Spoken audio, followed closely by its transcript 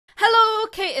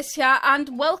Katis here,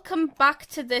 and welcome back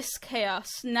to this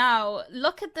chaos. Now,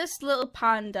 look at this little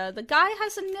panda. The guy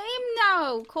has a name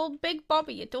now called Big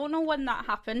Bobby. I don't know when that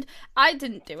happened. I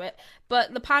didn't do it,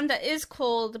 but the panda is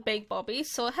called Big Bobby.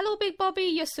 So, hello Big Bobby,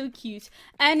 you're so cute.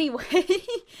 Anyway,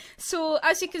 so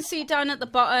as you can see down at the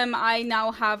bottom, I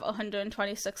now have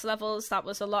 126 levels. That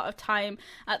was a lot of time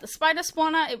at the spider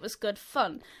spawner. It was good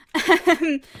fun.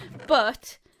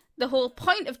 But the whole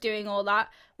point of doing all that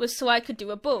was so I could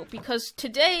do a bow, because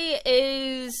today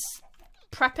is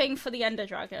prepping for the Ender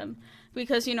Dragon,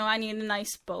 because, you know, I need a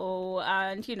nice bow,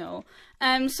 and, you know,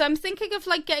 so I'm thinking of,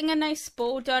 like, getting a nice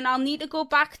bow done. I'll need to go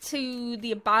back to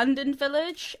the abandoned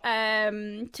village,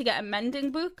 to get a mending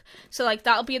book, so, like,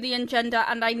 that'll be the agenda,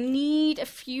 and I need a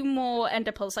few more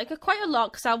ender pearls, like, quite a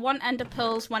lot, because I want ender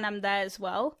pearls when I'm there as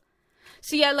well.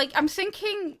 So, yeah, like, I'm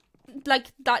thinking,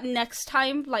 like, that next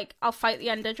time, like, I'll fight the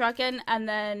Ender Dragon, and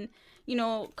then, you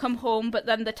know, come home, but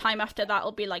then the time after that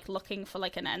will be, like, looking for,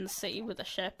 like, an end city with a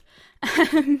ship.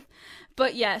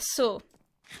 But, yeah, so,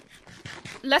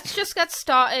 let's just get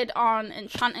started on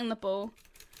enchanting the bow.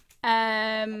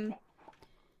 Right,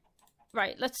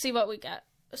 let's see what we get.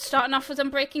 Starting off with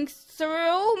Unbreaking Through.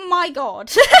 Oh, my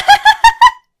God.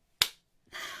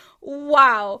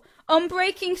 Wow.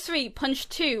 Unbreaking 3, Punch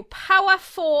 2, Power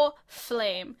 4,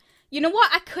 Flame. You know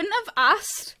what? I couldn't have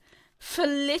asked for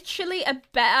literally a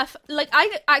better... Like,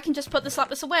 I can just put this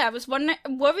lapis away. I was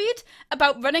worried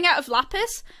about running out of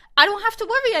lapis. I don't have to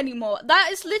worry anymore. That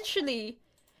is literally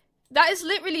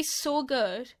so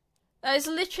good. That is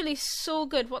literally so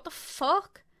good. What the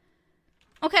fuck?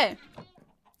 Okay.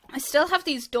 I still have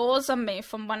these doors on me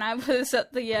from when I was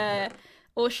at the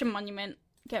Ocean Monument.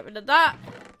 Get rid of that.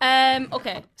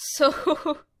 Okay.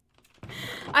 So...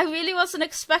 I really wasn't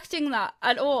expecting that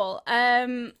at all.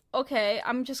 Okay,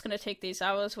 I'm just gonna take these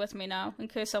arrows with me now, in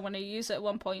case I want to use it at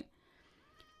one point.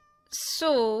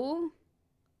 So,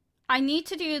 I need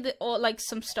to do like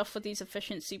some stuff with these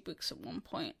efficiency books at one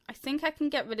point. I think I can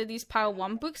get rid of these power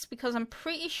 1 books, because I'm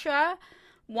pretty sure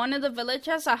one of the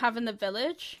villagers I have in the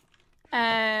village,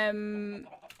 I'm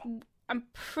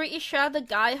pretty sure the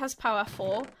guy has power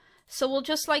 4. So we'll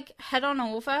just, like, head on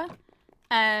over.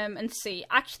 And see.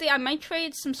 Actually, I might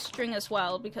trade some string as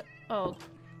well, because... Oh.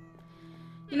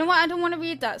 You know what? I don't want to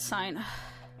read that sign.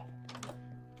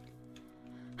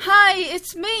 Hi,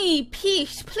 it's me,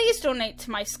 Pete. Please donate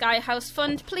to my Sky House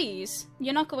Fund, please.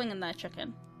 You're not going in there,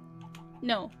 chicken.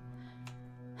 No.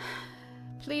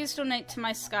 Please donate to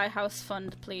my Sky House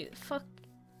Fund, please. Fuck.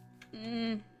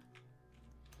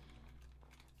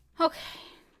 Okay.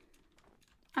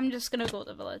 I'm just gonna go to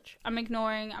the village. I'm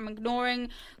ignoring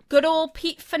good old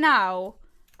Pete for now.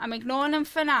 I'm ignoring him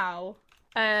for now.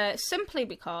 Simply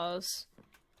because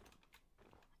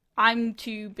I'm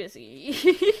too busy.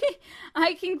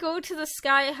 I can go to the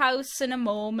Sky House in a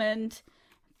moment,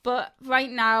 but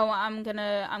right now I'm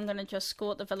gonna just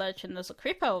go to the village, and there's a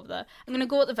creeper over there. I'm gonna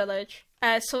go to the village.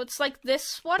 So it's like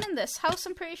this one in this house,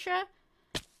 I'm pretty sure.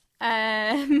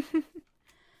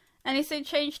 Anything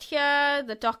changed here?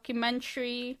 The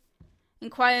documentary.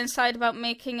 Inquire inside about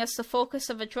making us the focus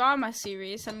of a drama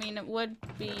series. I mean, it would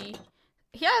be...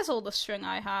 Here's all the string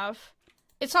I have.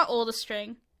 It's not all the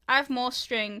string. I have more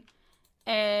string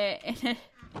in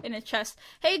a chest.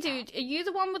 Hey, dude, are you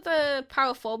the one with the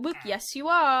power 4 book? Yes, you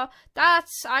are.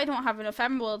 I don't have enough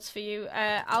emeralds for you.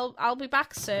 I'll be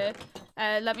back, sir.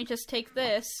 Let me just take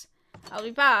this. I'll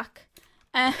be back.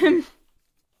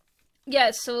 Yeah,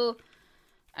 so...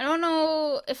 I don't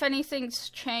know if anything's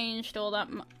changed all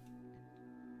that much.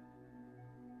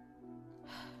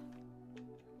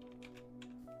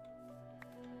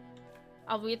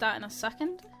 I'll read that in a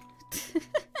second.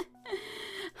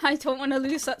 I don't want to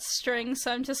lose that string,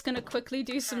 so I'm just going to quickly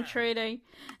do some trading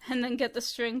and then get the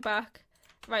string back.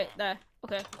 Right, there.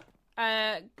 Okay.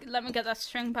 Let me get that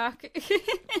string back.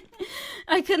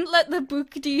 I couldn't let the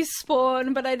book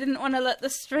despawn, but I didn't want to let the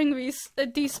string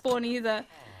despawn either.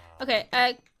 Okay,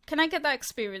 can I get that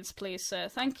experience, please, sir?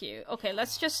 Thank you. Okay,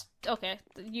 let's just... Okay,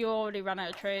 you already ran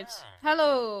out of trades.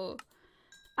 Hello!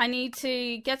 I need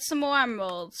to get some more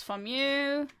emeralds from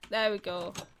you. There we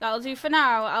go. That'll do for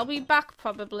now. I'll be back,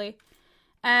 probably.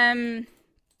 Yeah,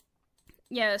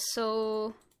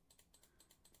 so...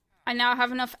 I now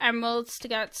have enough emeralds to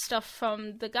get stuff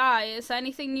from the guy. Is there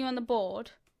anything new on the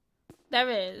board? There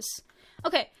is.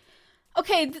 Okay.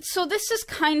 Okay, so this is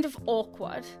kind of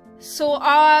awkward. So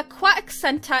our aquatic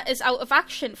center is out of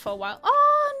action for a while.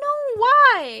 Oh, no,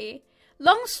 why?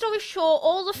 Long story short,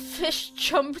 all the fish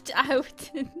jumped out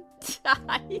and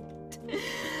died.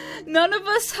 None of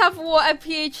us have water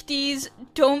PhDs.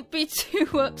 Don't be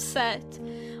too upset.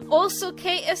 Also,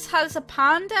 Katus has a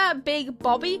panda. Big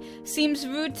Bobby seems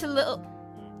rude to little...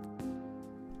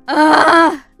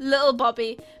 little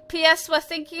Bobby. P.S. We're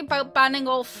thinking about banning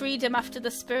all freedom after the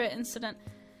spirit incident.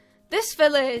 This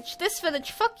village,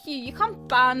 fuck you. You can't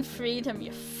ban freedom,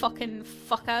 you fucking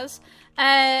fuckers.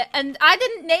 And I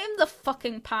didn't name the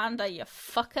fucking panda, you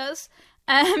fuckers.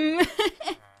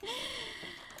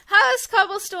 How's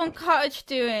Cobblestone Cottage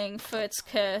doing for its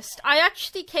cursed? I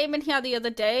actually came in here the other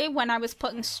day when I was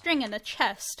putting string in a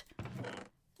chest.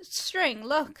 String,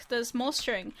 look, there's more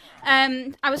string.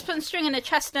 I was putting string in a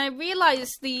chest and I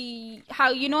realised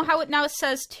how it now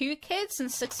says 2 kids and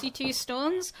 62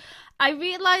 stones? I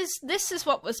realised this is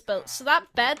what was built. So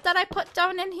that bed that I put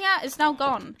down in here is now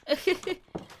gone.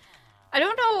 I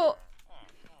don't know.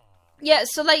 Yeah,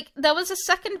 so like there was a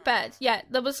second bed. Yeah,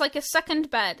 there was like a second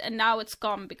bed and now it's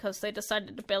gone because they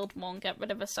decided to build more and get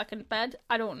rid of a second bed.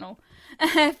 I don't know.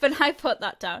 But I put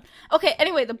that down. Okay,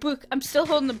 anyway, the book. I'm still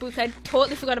holding the book. I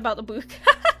totally forgot about the book.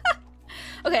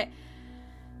 Okay.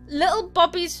 Little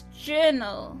Bobby's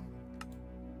journal.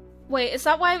 Wait, is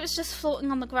that why it was just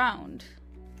floating on the ground?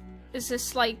 Is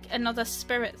this like another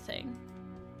spirit thing?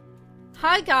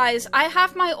 Hi guys, I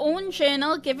have my own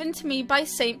journal given to me by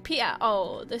St. Peter.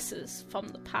 Oh, this is from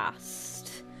the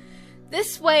past.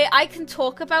 This way I can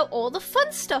talk about all the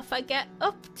fun stuff I get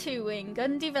up to in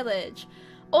Gundy Village.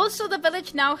 Also, the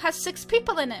village now has 6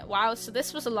 people in it. Wow, so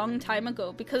this was a long time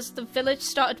ago because the village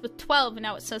started with 12 and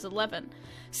now it says 11.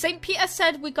 St. Peter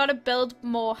said we gotta build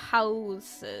more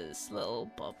houses,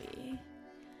 little Bobby.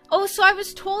 Oh, so I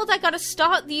was told I gotta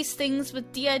start these things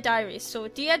with Dear Diary. So,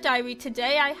 Dear Diary,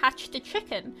 today I hatched a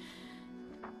chicken.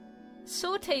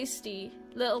 So tasty,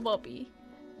 little Bobby.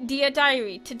 Dear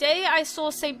Diary, today I saw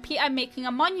St. Peter making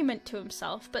a monument to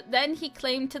himself, but then he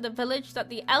claimed to the village that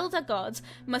the elder gods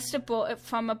must have brought it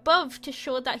from above to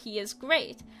show that he is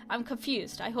great. I'm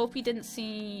confused. I hope he didn't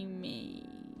see me.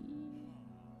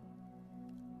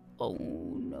 Oh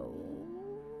no.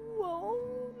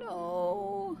 Oh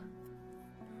no.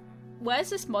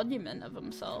 Where's this monument of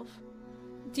himself?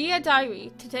 Dear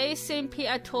Diary, today St.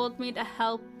 Peter told me to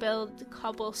help build the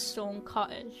Cobblestone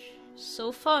Cottage.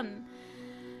 So fun.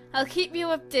 I'll keep you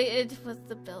updated with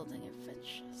the building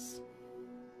adventures.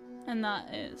 And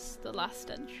that is the last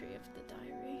entry of the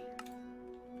diary.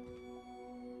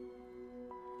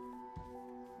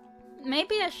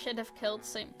 Maybe I should have killed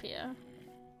St. Peter.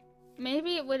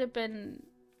 Maybe it would have been,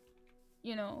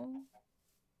 you know,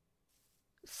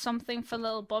 something for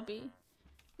little Bobby.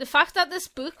 The fact that this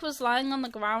book was lying on the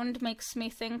ground makes me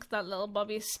think that little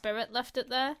Bobby's spirit left it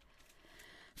there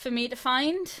for me to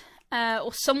find,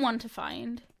 or someone to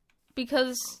find,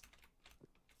 because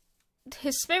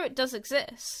his spirit does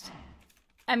exist.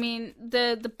 I mean,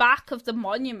 the back of the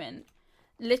monument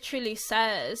literally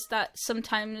says that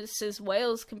sometimes his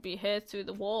wails can be heard through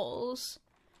the walls.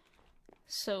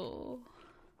 So,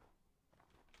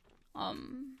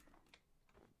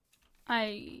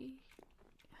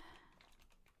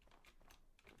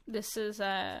 this is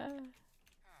sad.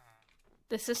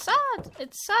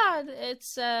 It's sad.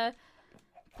 It's,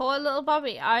 poor little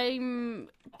Bobby. I'm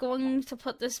going to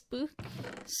put this book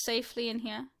safely in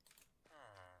here.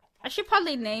 I should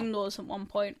probably name those at one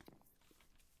point,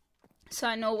 so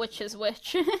I know which is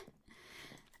which.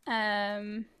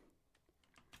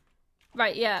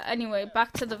 Right, yeah, anyway,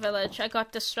 back to the village. I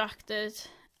got distracted.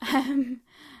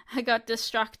 I got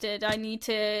distracted. I need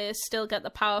to still get the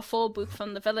Power 4 book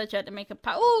from the villager to make a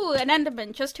power. Ooh, an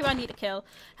Enderman, just who I need to kill.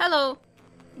 Hello.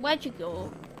 Where'd you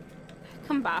go?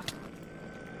 Come back.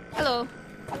 Hello.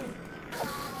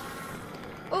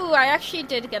 Ooh, I actually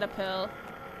did get a pearl.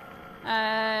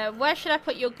 Where should I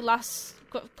put your grass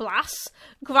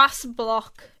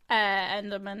block,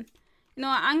 Enderman? You know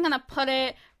what, I'm gonna put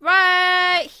it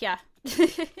right here.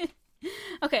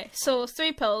 Okay, so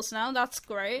 3 pills now, that's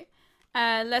great.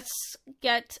 Let's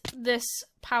get this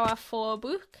Power 4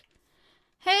 book.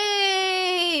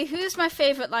 Hey, who's my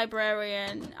favourite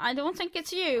librarian? I don't think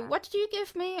it's you. What did you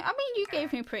give me? I mean, you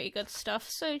gave me pretty good stuff,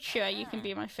 so sure, you can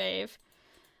be my fave.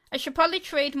 I should probably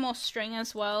trade more string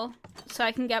as well, so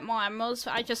I can get more emeralds.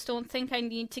 I just don't think I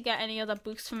need to get any other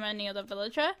books from any other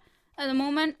villager at the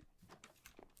moment.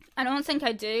 I don't think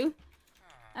I do.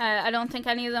 I don't think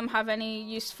any of them have any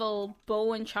useful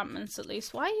bow enchantments, at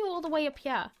least. Why are you all the way up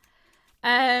here?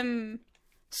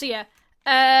 So yeah.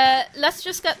 Let's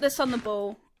just get this on the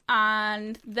bow,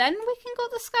 and then we can go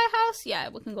to the Sky House? Yeah,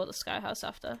 we can go to the Sky House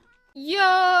after.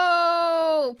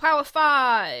 Yo! Power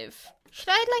 5! Should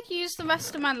I, like, use the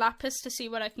rest of my lapis to see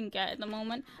what I can get at the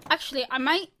moment? Actually, I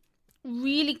might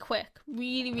really quick,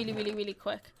 really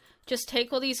quick, just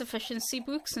take all these efficiency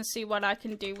books and see what I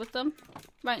can do with them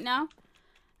right now.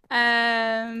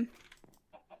 No,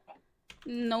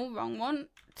 wrong one.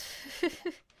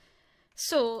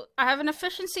 So, I have an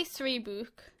efficiency 3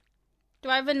 book. Do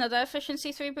I have another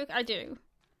efficiency 3 book? I do.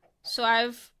 So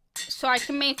I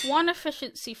can make one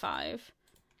efficiency 5.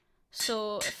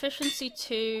 So efficiency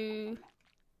 2,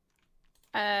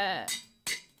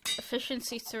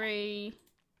 efficiency 3,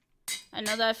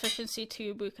 another efficiency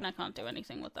 2 book, and I can't do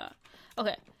anything with that.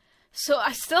 Okay, so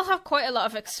I still have quite a lot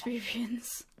of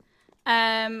experience.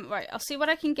 Right, I'll see what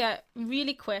I can get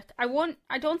really quick. I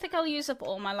don't think I'll use up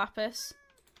all my lapis,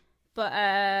 but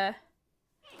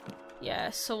yeah.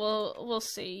 So we'll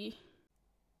see.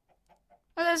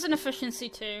 Oh, there's an efficiency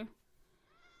 2.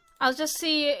 I'll just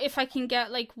see if I can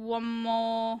get like one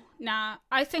more. Nah,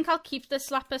 I think I'll keep this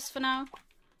lapis for now.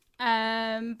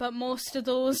 But most of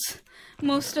those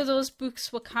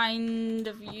books were kind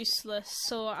of useless,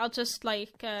 so I'll just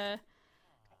like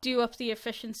do up the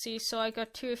efficiency. So I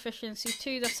got 2 efficiency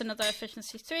 2. That's another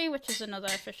efficiency 3, which is another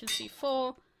efficiency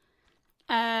 4.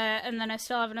 And then I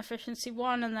still have an efficiency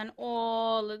 1, and then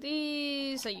all of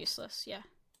these are useless. Yeah.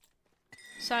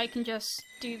 So I can just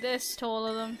do this to all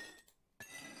of them.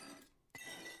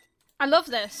 I love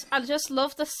this. I just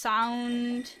love the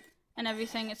sound and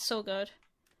everything. It's so good.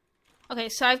 Okay,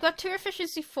 so I've got 2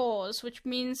 efficiency 4s, which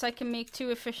means I can make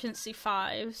 2 efficiency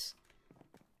 5s.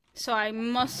 So I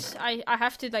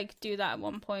have to like do that at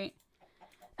one point.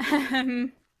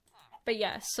 But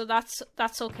yeah, so that's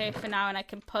okay for now, and I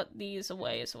can put these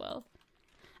away as well.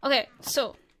 Okay,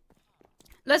 so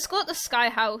let's go to the Sky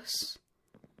House,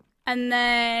 and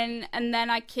then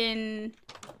I can.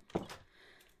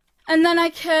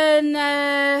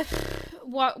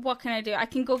 What can I do? I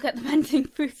can go get the mending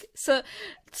book. So,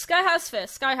 Sky House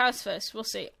first, we'll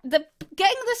see.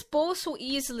 Getting this bow so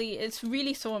easily is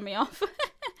really throwing me off.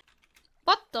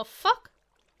 What the fuck?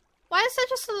 Why is there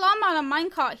just a llama on a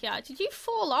minecart here? Did you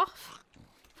fall off?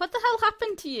 What the hell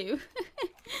happened to you?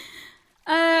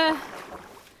 I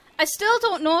still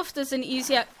don't know if there's an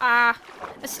easier... I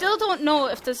still don't know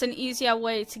if there's an easier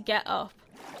way to get up.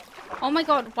 Oh my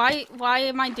god, why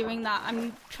am I doing that?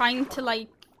 I'm trying to, like,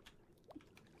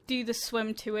 do the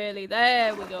swim too early.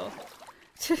 There we go.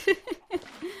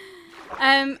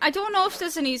 I don't know if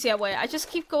there's an easier way. I just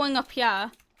keep going up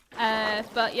here.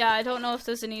 But yeah, I don't know if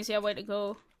there's an easier way to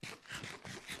go.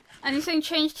 Anything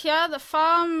changed here? The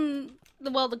farm...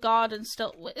 Well, the garden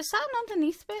still... Is that an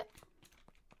underneath bit?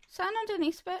 Is that an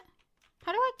underneath bit?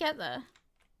 How do I get there?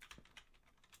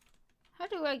 How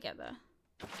do I get there?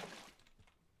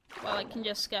 Well, I can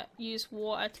just use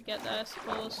water to get there, I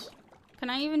suppose. Can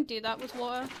I even do that with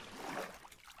water?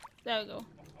 There we go.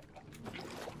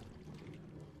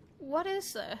 What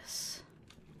is this?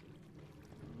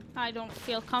 I don't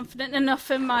feel confident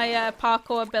enough in my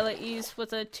parkour abilities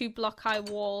with a 2-block high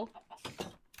wall.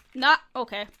 Nah,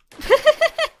 okay.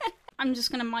 I'm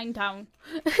just gonna mine down.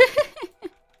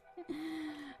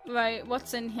 Right,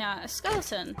 what's in here? A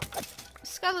skeleton. A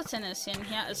skeleton is in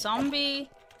here. A zombie.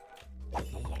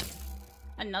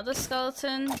 Another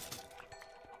skeleton.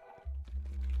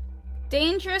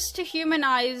 Dangerous to human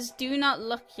eyes. Do not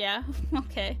look here.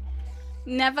 Okay.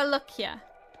 Never look here.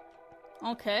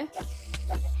 Okay.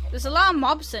 There's a lot of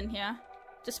mobs in here.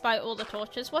 Despite all the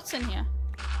torches. What's in here?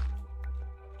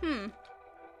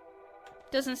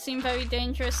 Doesn't seem very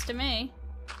dangerous to me.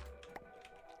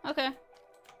 Okay.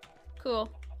 Cool.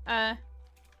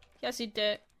 Guess you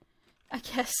did. I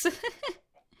guess.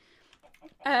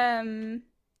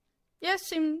 Yeah,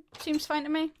 seems fine to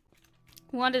me.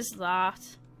 What is that?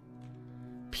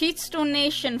 Pete's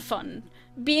donation fund.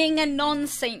 Being a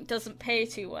non-saint doesn't pay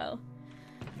too well.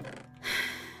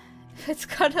 It's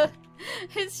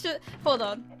just... Hold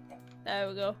on. There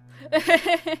we go.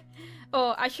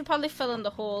 Oh, I should probably fill in the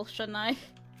hole, shouldn't I?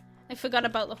 I forgot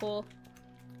about the hole.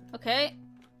 Okay.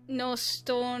 No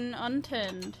stone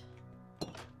unturned.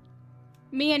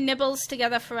 Me and Nibbles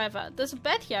together forever. There's a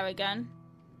bed here again.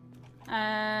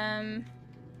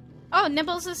 Oh,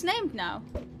 Nibbles is named now.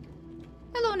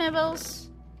 Hello, Nibbles.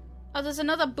 Oh, there's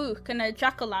another book and a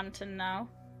jack-o'-lantern now.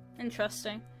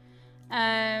 Interesting.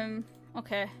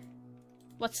 Okay.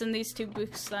 What's in these 2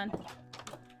 books then?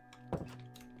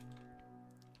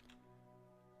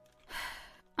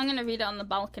 I'm gonna read it on the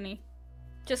balcony.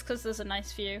 Just because there's a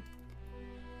nice view.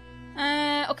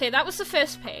 Okay, that was the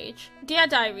first page. Dear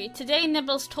Diary, today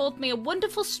Nibbles told me a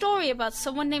wonderful story about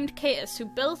someone named Catus who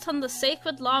built on the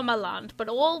sacred llama land, but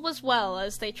all was well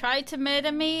as they tried to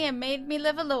murder me and made me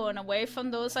live alone away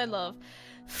from those I love.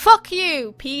 Fuck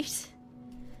you, Pete!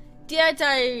 Dear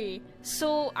Diary,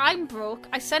 so I'm broke.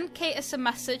 I sent Catus a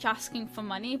message asking for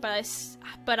money, but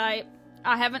I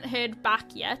haven't heard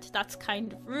back yet. That's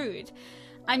kind of rude.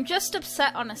 I'm just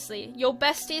upset, honestly. Your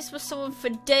besties were someone for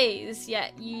days,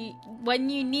 yet when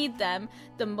you need them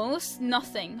the most,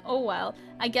 nothing. Oh well.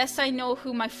 I guess I know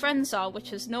who my friends are,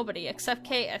 which is nobody except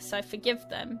KS. I forgive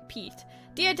them. Pete.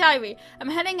 Dear Diary, I'm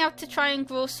heading out to try and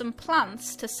grow some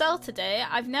plants to sell today.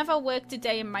 I've never worked a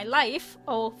day in my life.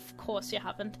 Oh, of course you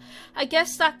haven't. I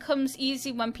guess that comes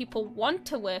easy when people want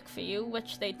to work for you,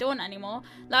 which they don't anymore.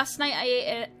 Last night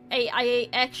I ate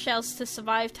eggshells to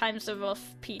survive times are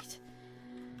rough. Pete.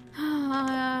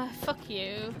 Fuck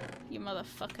you, you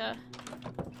motherfucker.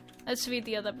 Let's read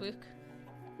the other book.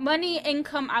 Money,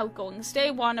 income, outgoings. Day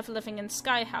 1 of living in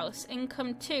Sky House.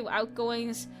 Income 2,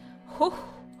 outgoings. Whew.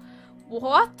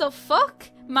 What the fuck?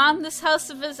 Man, this house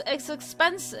is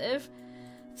expensive.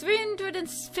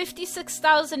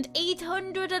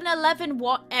 356,811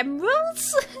 what?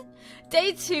 Emeralds?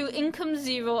 Day 2, income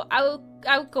 0,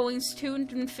 outgoings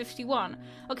 251.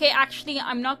 Okay, actually,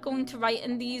 I'm not going to write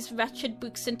in these wretched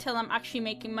books until I'm actually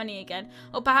making money again.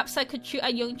 Or perhaps I could tutor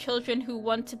young children who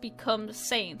want to become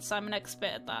saints. I'm an expert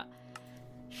at that.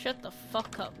 Shut the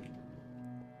fuck up.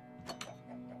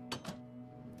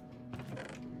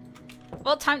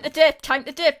 Well, time to dip, time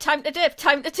to dip, time to dip,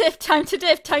 time to dip, time to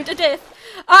dip, time to dip.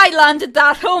 I landed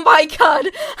that, oh my god.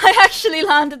 I actually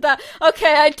landed that.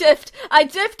 Okay, I dipped. I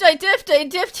dipped, I dipped, I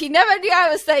dipped. He never knew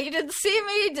I was there. You didn't see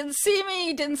me, you didn't see me,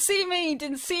 you didn't see me, you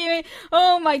didn't see me.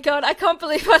 Oh my god, I can't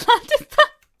believe I landed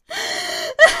that.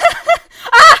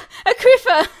 Ah! A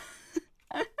creeper!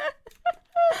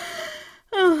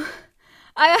 Oh,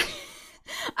 I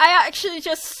actually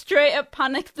just straight up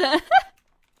panicked there.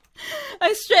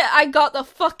 I got the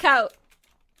fuck out.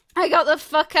 I got the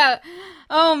fuck out.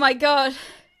 Oh my god.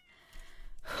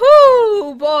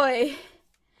 Whoo boy.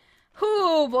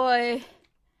 Whoo boy.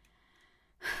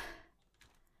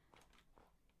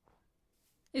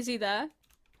 Is he there?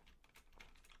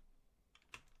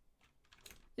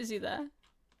 Is he there?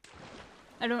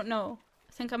 I don't know.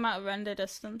 I think I'm at a render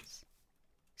distance.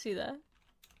 Is he there?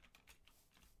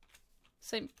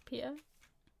 St. Pierre?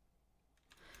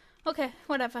 Okay,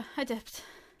 whatever. I dipped.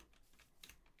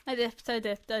 I dipped, I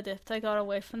dipped, I dipped. I got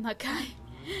away from that guy.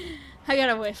 I got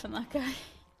away from that guy.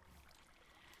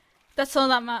 That's all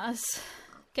that matters.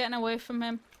 Getting away from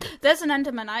him. There's an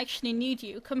Enderman. I actually need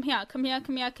you. Come here, come here,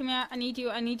 come here, come here. I need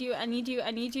you, I need you, I need you, I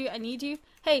need you, I need you.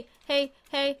 Hey, hey,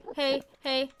 hey, hey,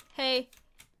 hey, hey.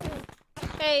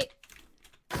 Hey.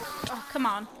 Oh, come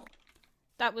on.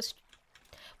 That was...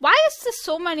 Why is there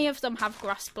so many of them have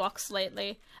grass blocks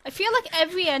lately? I feel like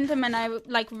every Enderman I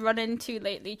like run into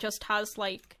lately just has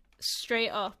like straight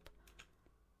up.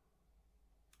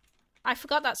 I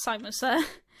forgot that sign was there.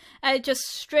 Just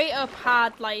straight up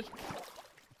had like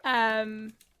a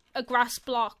grass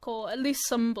block or at least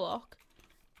some block.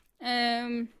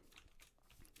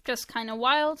 Just kind of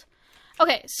wild.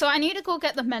 Okay, so I need to go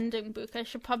get the mending book. I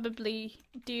should probably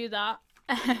do that.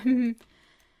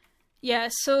 Yeah,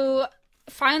 so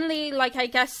finally, like, I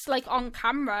guess, like, on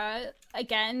camera,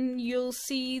 again, you'll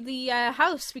see the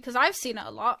house, because I've seen it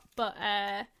a lot, but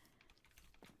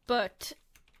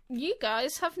you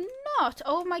guys have not.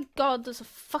 Oh my god, there's a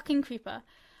fucking creeper.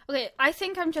 Okay, I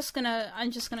think I'm just gonna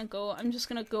go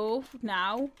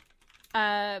now.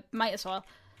 Might as well.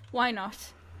 Why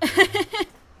not?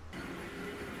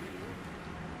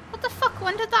 What the fuck,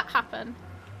 when did that happen?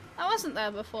 I wasn't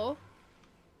there before.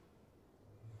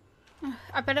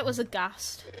 I bet it was a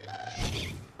ghast.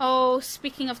 Oh,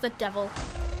 speaking of the devil.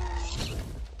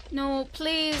 No,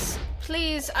 please,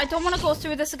 please, I don't want to go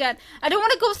through this again. I don't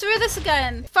want to go through this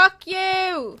again. Fuck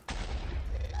you.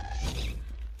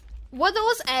 Were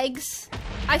those eggs?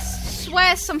 I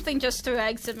swear something just threw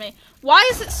eggs at me. Why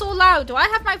is it so loud? Do I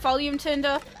have my volume turned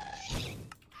up?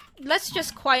 Let's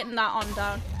just quieten that on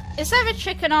down. Is there a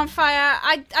chicken on fire?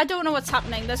 I don't know what's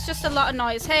happening. There's just a lot of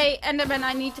noise. Hey, Enderman,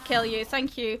 I need to kill you.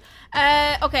 Thank you.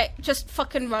 Okay, just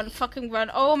fucking run. Fucking run.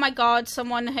 Oh my god,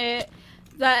 someone hit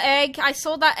the egg. I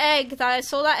saw that egg. I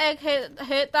saw that egg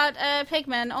hit that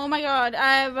pigman. Oh my god.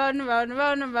 Run, run,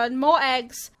 run, run. More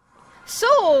eggs.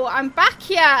 So, I'm back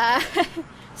here.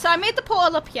 So I made the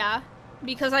portal up here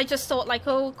because I just thought like,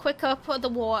 oh, quick up the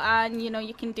water and, you know,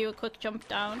 you can do a quick jump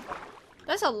down.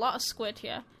 There's a lot of squid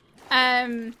here.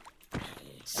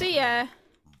 So yeah,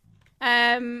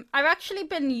 I've actually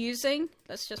been using,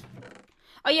 let's just,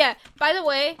 oh yeah, by the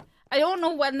way, I don't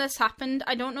know when this happened,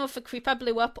 I don't know if a creeper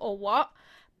blew up or what,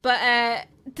 but,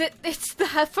 it's the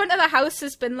front of the house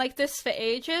has been like this for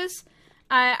ages,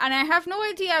 and I have no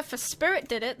idea if a spirit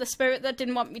did it, the spirit that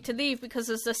didn't want me to leave, because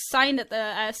there's a sign at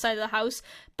the side of the house,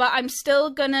 but I'm still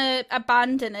gonna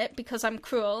abandon it because I'm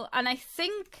cruel, and I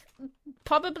think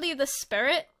probably the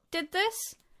spirit did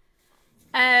this.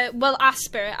 Well, a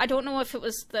spirit. I don't know if it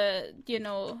was the, you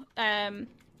know,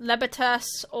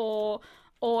 Levitus or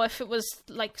if it was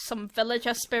like some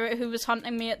villager spirit who was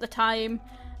hunting me at the time.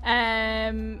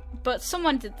 But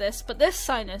someone did this. But this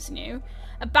sign is new.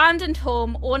 Abandoned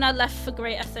home, owner left for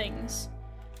greater things.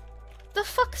 The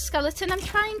fuck, skeleton? I'm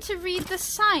trying to read this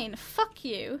sign. Fuck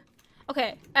you.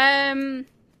 Okay, I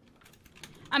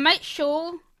might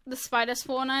show the spider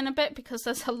spawner in a bit because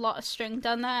there's a lot of string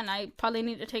down there and I probably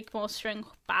need to take more string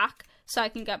back so I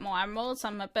can get more emeralds.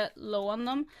 I'm a bit low on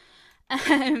them.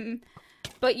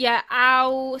 But yeah,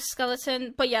 ow,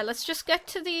 skeleton. But yeah, let's just get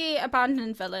to the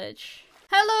abandoned village.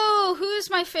 Hello, who's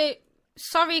my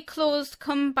sorry, closed,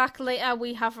 come back later,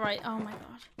 we have right. Oh my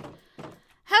god.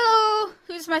 Hello,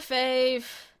 who's my fave?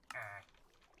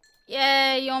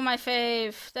 Yeah, you're my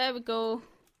fave. There we go.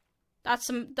 That's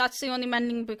the only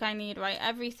mending book I need, right?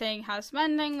 Everything has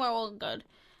mending, we're all good.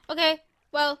 Okay,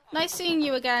 well, nice seeing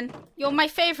you again. You're my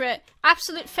favourite,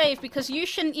 absolute fave, because you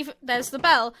shouldn't even- there's the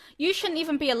bell. You shouldn't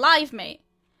even be alive, mate.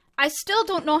 I still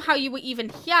don't know how you were even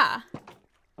here.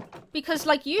 Because,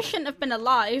 like, you shouldn't have been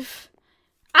alive.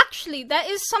 Actually, there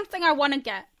is something I want to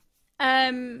get.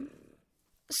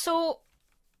 So,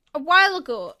 a while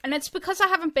ago, and it's because I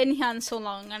haven't been here in so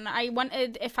long, and I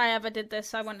wanted, if I ever did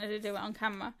this, I wanted to do it on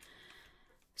camera.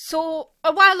 So,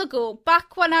 a while ago,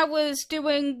 back when I was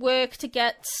doing work to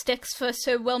get sticks for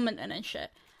Sir Wilmington and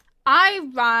shit, I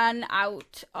ran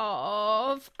out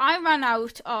of iron.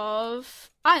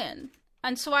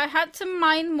 And so I had to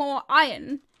mine more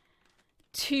iron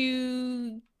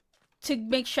to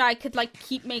make sure I could, like,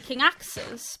 keep making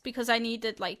axes, because I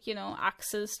needed, like, you know,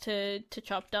 axes to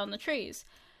chop down the trees.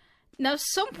 Now,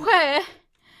 somewhere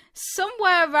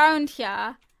around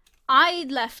here, I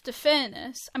left a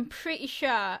furnace. I'm pretty sure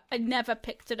I never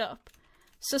picked it up.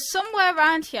 So somewhere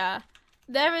around here,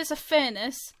 there is a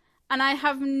furnace, and I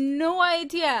have no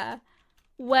idea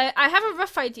where. I have a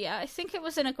rough idea. I think it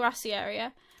was in a grassy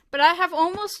area, but I have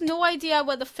almost no idea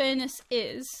where the furnace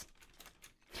is.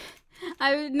 I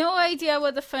have no idea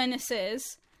where the furnace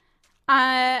is,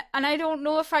 and I don't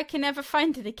know if I can ever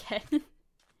find it again.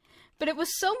 But it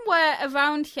was somewhere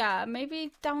around here,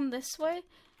 maybe down this way.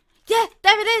 Yeah,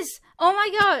 there it is! Oh my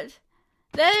god!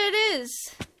 There it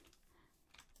is!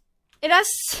 It has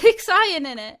 6 iron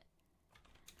in it!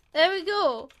 There we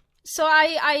go! So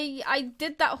I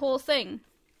did that whole thing.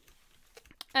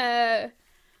 And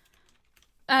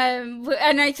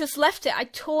I just left it. I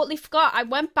totally forgot. I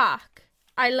went back.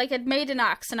 I had made an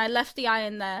axe and I left the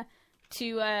iron there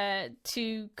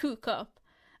to cook up.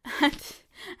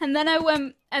 And then I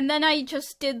went, and then I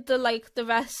just did the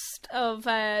rest of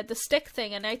the stick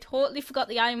thing, and I totally forgot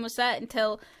the iron was there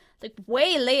until like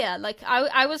way later. Like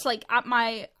I was like at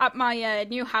my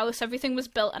new house, everything was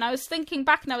built, and I was thinking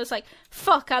back, and I was like,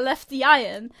 fuck, I left the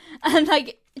iron, and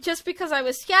like just because I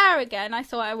was here again, I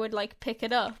thought I would like pick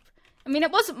it up. I mean,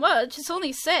 it wasn't much; it's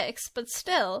only 6, but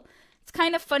still, it's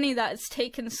kind of funny that it's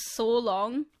taken so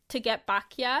long to get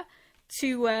back here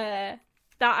to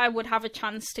that I would have a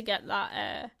chance to get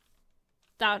that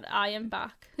iron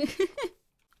back.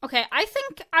 Okay, I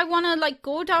think I want to like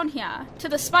go down here to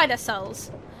the spider cells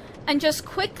and just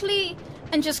quickly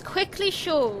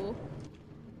show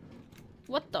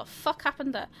what the fuck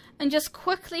happened there, and just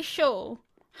quickly show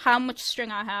how much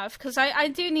string I have, because I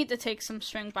do need to take some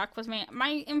string back with me.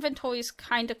 My inventory is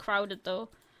kind of crowded though.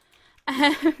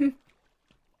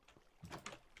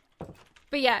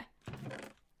 But yeah,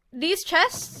 these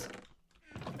chests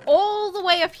all the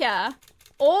way up here,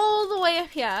 all the way up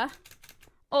here,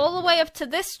 all the way up to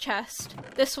this chest.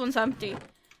 This one's empty.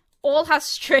 All has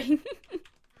string.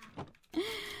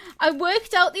 I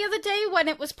worked out the other day when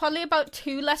it was probably about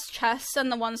 2 less chests than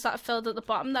the ones that I filled at the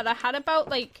bottom, that I had about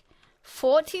like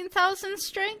 14,000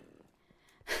 string.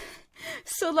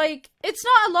 So like, it's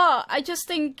not a lot. I just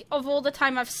think of all the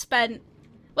time I've spent.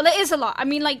 Well, it is a lot. I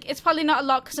mean, like, it's probably not a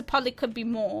lot because it probably could be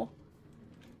more.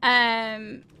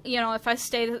 You know, if I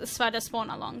stayed at the spider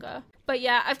spawner longer. But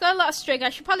yeah, I've got a lot of string. I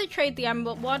should probably trade the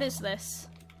emerald. What is this?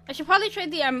 I should probably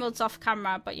trade the emeralds off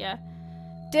camera, but yeah.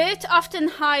 Dirt often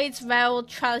hides rare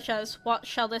treasures. What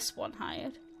shall this one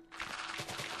hide?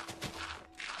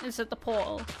 Is it the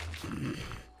portal?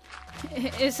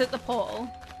 Is it the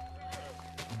portal?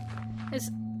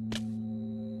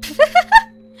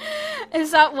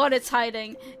 Is that what it's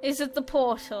hiding? Is it the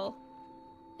portal?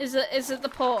 Is it the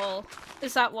portal?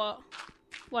 Is that what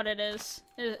it is?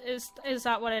 Is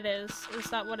that what it is? Is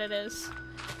that what it is?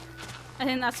 I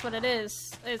think that's what it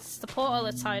is. It's the portal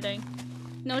it's hiding.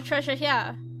 No treasure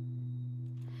here.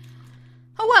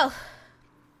 Oh well.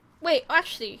 Wait,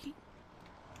 actually.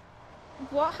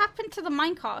 What happened to the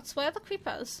minecarts? Where are the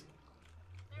creepers?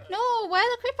 No, where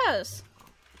are the creepers?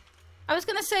 I was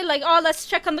gonna say, like, oh, let's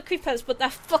check on the creepers, but they're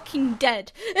fucking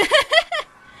dead.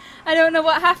 I don't know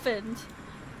what happened.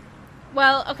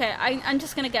 Well, okay, I'm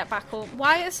just gonna get back home.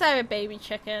 Why is there a baby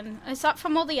chicken? Is that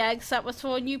from all the eggs that were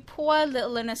thrown? You poor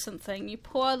little innocent thing. You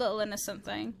poor little innocent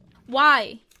thing.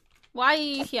 Why? Why are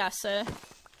you here, sir?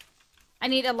 I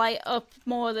need to light up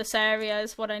more of this area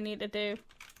is what I need to do.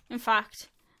 In fact,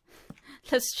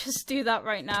 let's just do that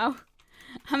right now.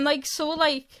 I'm like, so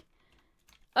like,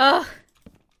 ugh.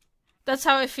 That's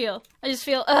how I feel. I just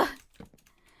feel,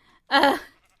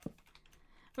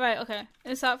 Right, okay.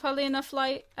 Is that probably enough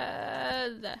light?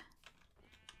 There.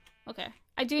 Okay.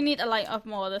 I do need to light up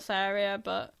more of this area,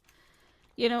 but,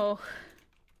 you know,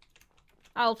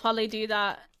 I'll probably do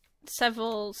that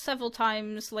several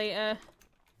times later.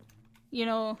 You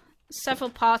know, several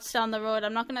parts down the road.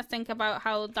 I'm not gonna think about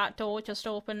how that door just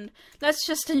opened. Let's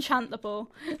just enchant the bow.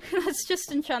 Let's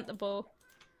just enchant the bow.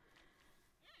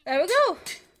 There we go!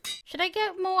 Should I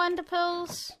get more ender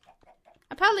pearls?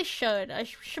 I probably should. I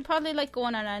should probably like go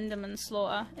on an enderman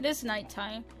slaughter. It is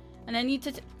nighttime. And I need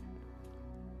to...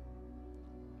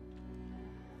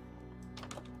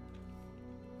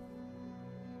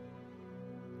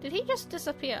 Did he just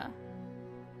disappear?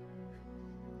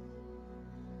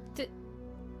 Did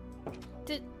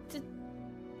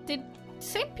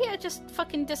St. Peter just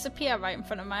fucking disappear right in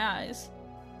front of my eyes?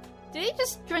 Did he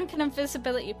just drink an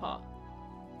invisibility pot?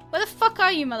 Where the fuck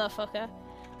are you, motherfucker?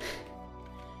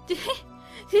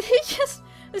 Did he just...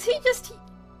 Was he just...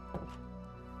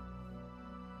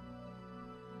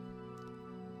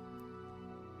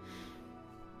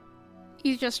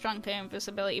 He's just drunk an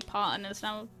invisibility pot and is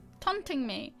now taunting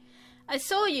me. I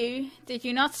saw you. Did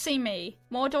you not see me?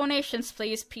 More donations,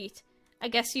 please, Pete. I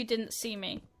guess you didn't see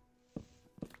me.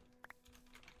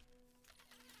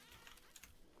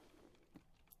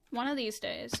 One of these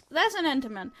days... There's an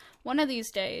Enderman. One of these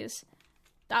days,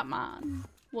 that man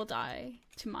will die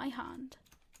to my hand.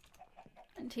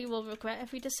 And he will regret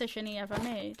every decision he ever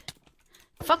made.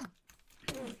 Fuck!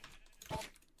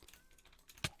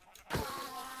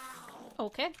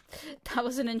 Okay. That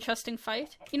was an interesting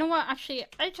fight. You know what, actually,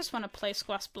 I just want to place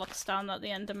glass blocks down that the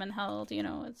Enderman held, you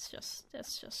know, it's just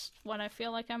what I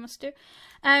feel like I must do.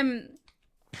 But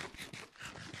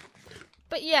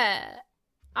yeah,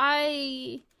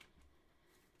 I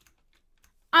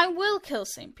will kill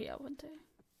St. Pierre one day.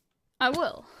 I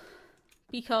will.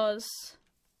 Because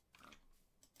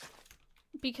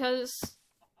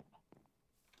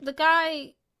the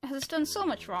guy has done so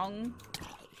much wrong.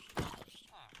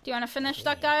 Do you want to finish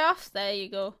that guy off? There you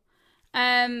go.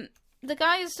 The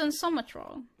guy has done so much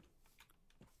wrong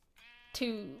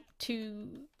to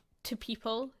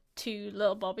people, to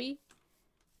little Bobby.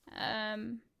 I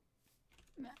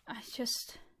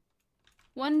just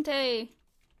one day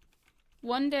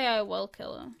I will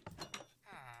kill him.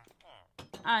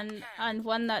 And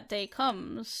when that day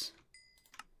comes,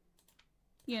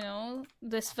 you know,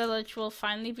 this village will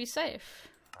finally be safe.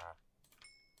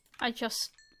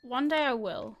 One day I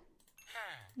will.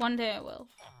 One day I will.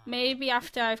 Maybe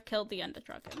after I've killed the Ender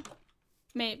Dragon.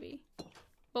 Maybe.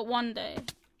 But one day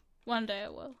I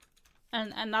will.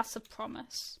 And that's a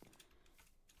promise.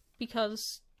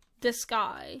 Because this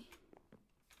guy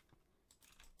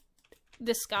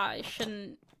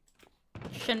shouldn't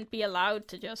be allowed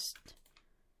to just,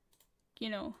 you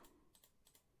know,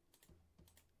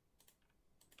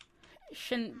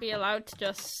 shouldn't be allowed to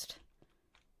just,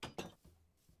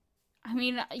 I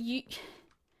mean,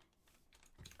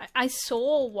 I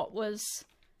saw what was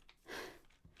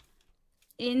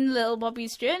in little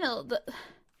Bobby's journal.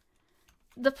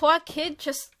 The poor kid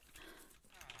just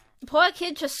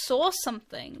saw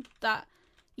something that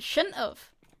he shouldn't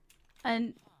have,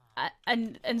 and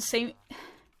Saint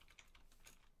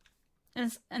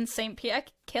Pierre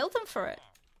killed him for it,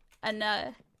 and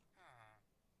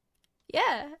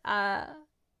yeah,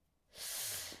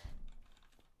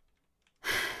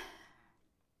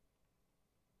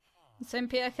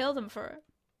 Saint Pierre killed him for it.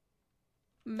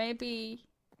 Maybe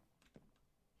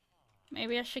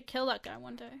I should kill that guy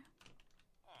one day.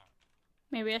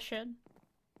 Maybe I should.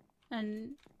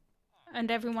 And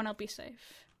everyone will be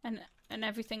safe. And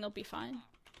everything will be fine.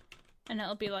 And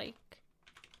it'll be like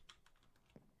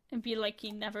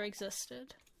he never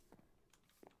existed.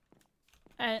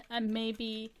 And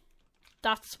maybe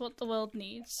that's what the world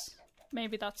needs.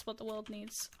 Maybe that's what the world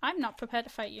needs. I'm not prepared to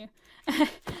fight you.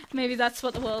 Maybe that's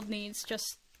what the world needs.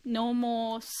 Just no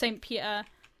more St. Peter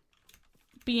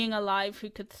being alive who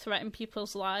could threaten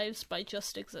people's lives by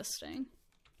just existing.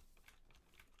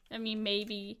 I mean,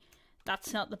 maybe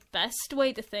that's not the best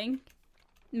way to think.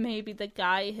 Maybe the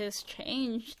guy has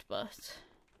changed, but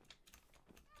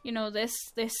You know, this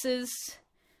is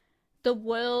the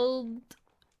world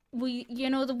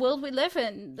the world we live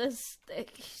in. There's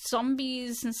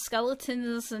zombies and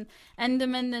skeletons and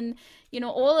endermen and,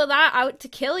 all of that out to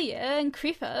kill you, and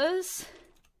creepers.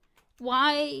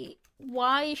 Why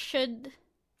should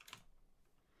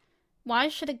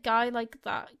a guy like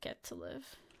that get to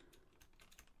live?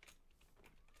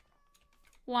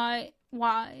 Why?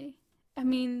 I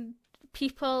mean,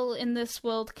 people in this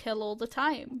world kill all the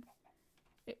time.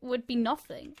 It would be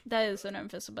nothing. There's an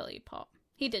invisibility pot.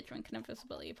 He did drink an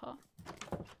invisibility pot.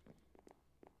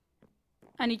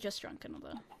 And he just drank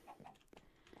another.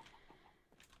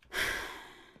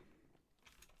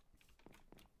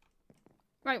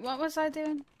 Right, what was I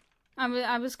doing? I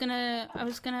was gonna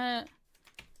go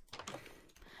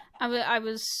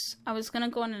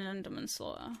on an Enderman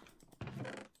slaughter.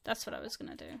 That's what I was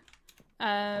gonna do.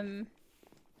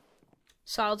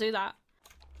 So I'll do that.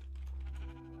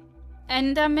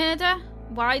 Ender murder?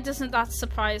 Why doesn't that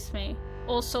surprise me?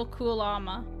 Also cool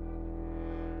armor.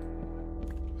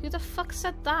 Who the fuck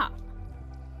said that?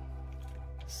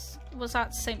 Was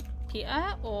that St.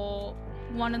 Peter or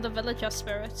one of the villager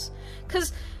spirits?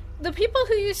 Because the people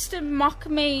who used to mock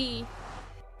me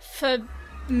for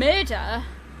murder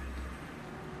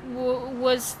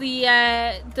was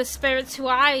the spirits who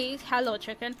hello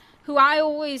chicken, who I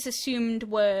always assumed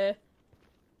were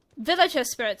villager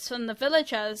spirits from the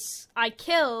villagers I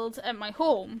killed at my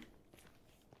home.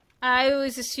 I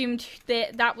always assumed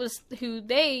that was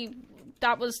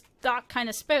that kind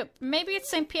of spirit. Maybe it's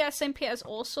St. Peter. St. Peter's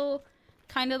also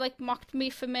kind of like mocked me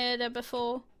for murder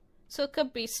before, so it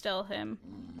could be still him.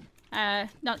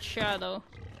 Not sure though.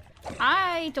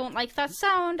 I don't like that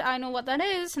sound. I know what that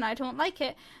is and I don't like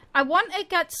it. I want to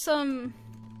get some...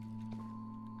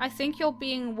 I think you're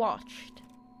being watched.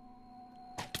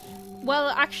 Well,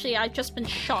 actually, I've just been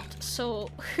shot, so...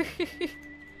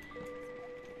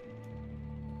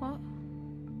 What?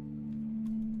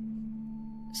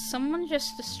 Someone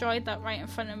just destroyed that right in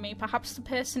front of me. Perhaps the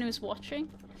person who's watching.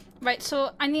 Right,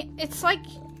 so I need... It's like...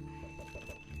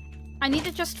 I need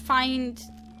to just find...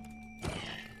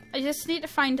 I just need to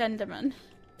find Enderman.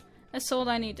 That's all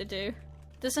I need to do.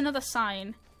 There's another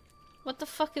sign. What the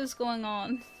fuck is going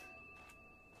on?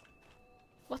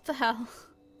 What the hell?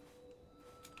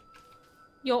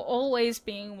 You're always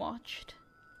being watched.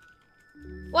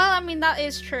 Well, I mean, that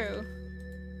is true.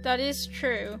 That is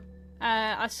true.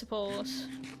 I suppose.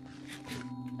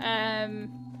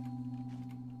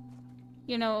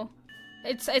 You know,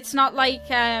 it's not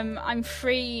like I'm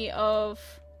free of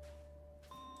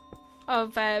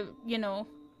you know,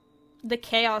 the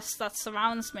chaos that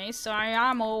surrounds me, so I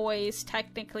am always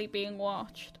technically being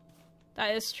watched.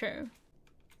 That is true.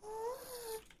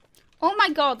 Oh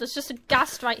my god, there's just a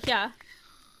ghast right here.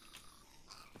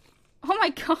 Oh my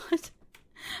god.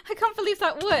 I can't believe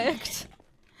that worked.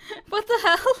 What the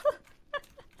hell?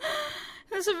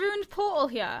 There's a ruined portal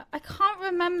here. I can't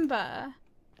remember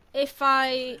if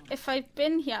I've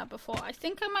been here before. I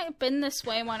think I might have been this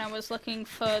way when I was looking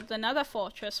for the Nether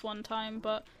Fortress one time,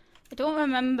 but I don't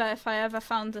remember if I ever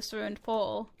found this ruined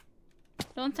portal. I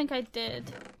don't think I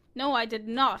did. No, I did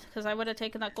not, because I would have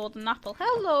taken that golden apple.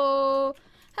 Hello!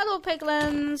 Hello,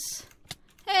 piglins!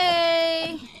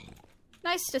 Hey!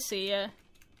 Nice to see you.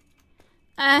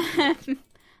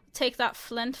 Take that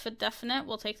flint for definite.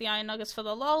 We'll take the iron nuggets for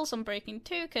the lols. Unbreaking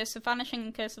 2, Curse of Vanishing,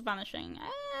 and Curse of Vanishing.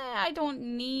 I don't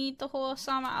need the horse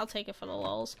armor. I'll take it for the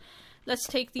lols. Let's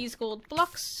take these gold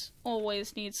blocks.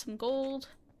 Always need some gold.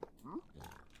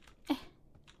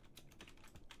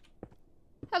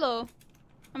 Hello.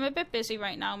 I'm a bit busy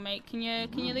right now, mate. Can you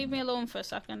leave me alone for a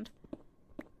second?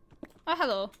 Oh,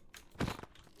 hello.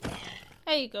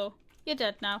 There you go. You're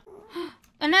dead now.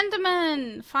 An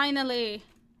Enderman! Finally!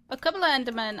 A couple of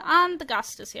Endermen, and the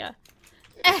ghast is here.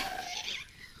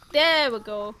 There we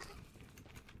go.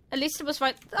 At least it was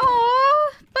right.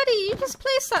 Oh, buddy, you just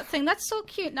placed that thing. That's so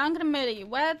cute. Now I'm gonna murder you.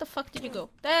 Where the fuck did you go?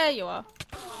 There you are.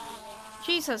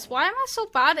 Jesus, why am I so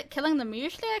bad at killing them?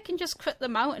 Usually I can just crit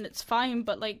them out and it's fine,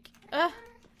 but like,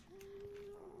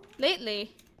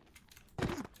 lately.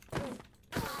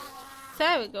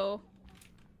 There we go.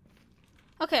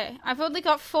 Okay, I've only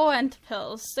got 4 enter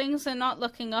pills. Things are not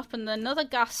looking up and another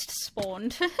ghast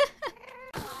spawned.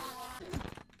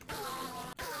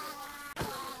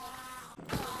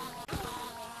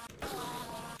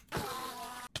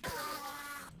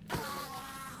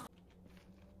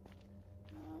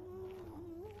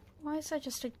 Why is there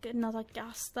just another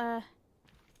ghast there?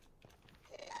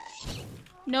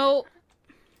 No.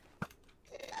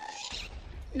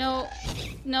 No.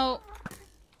 No.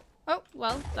 Oh,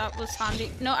 well, that was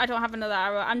handy. No, I don't have another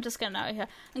arrow. I'm just getting out of here.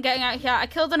 I'm getting out of here. I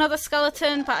killed another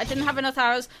skeleton, but I didn't have enough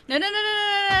arrows. No, no, no,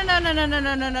 no, no, no, no,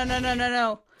 no, no, no, no, no, no, no,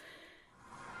 no.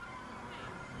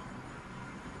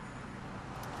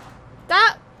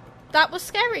 That was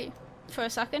scary for a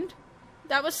second.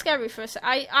 That was scary for a second.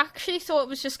 I actually thought it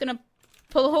was just going to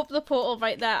pull up the portal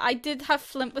right there. I did have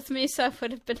flint with me, so I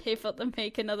would have been able to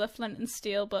make another flint and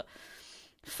steel, but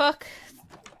fuck.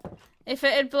 If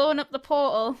it had blown up the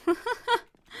portal.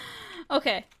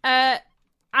 Okay,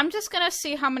 I'm just gonna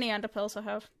see how many ender pearls I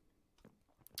have.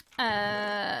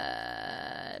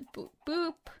 Boop,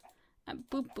 boop, and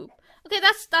boop, boop. Okay,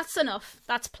 that's enough.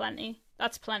 That's plenty.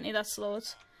 That's plenty. That's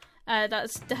loads.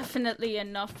 That's definitely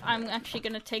enough. I'm actually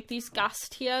gonna take these gas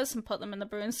tiers and put them in the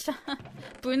brewing stand.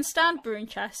 Brewing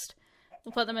chest.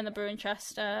 We'll put them in the brewing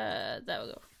chest. There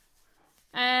we go.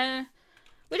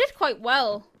 We did quite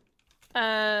well.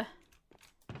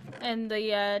 In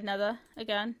the nether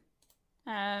again.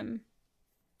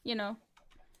 You know,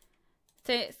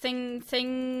 things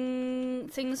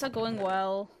are going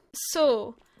well.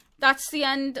 So that's the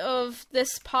end of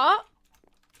this part.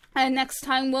 And next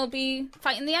time we'll be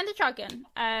fighting the Ender Dragon.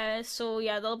 So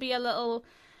yeah, there'll be a little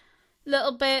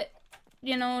bit,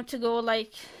 you know, to go,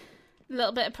 like a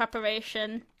little bit of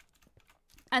preparation,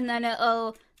 and then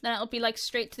it'll be like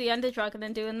straight to the Ender Dragon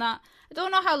and doing that. I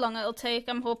don't know how long it'll take.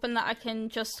 I'm hoping that I can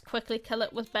just quickly kill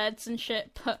it with beds and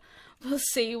shit, but we'll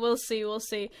see, we'll see, we'll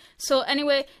see. So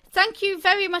anyway, thank you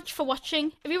very much for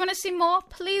watching. If you want to see more,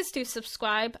 please do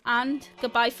subscribe, and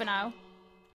goodbye for now.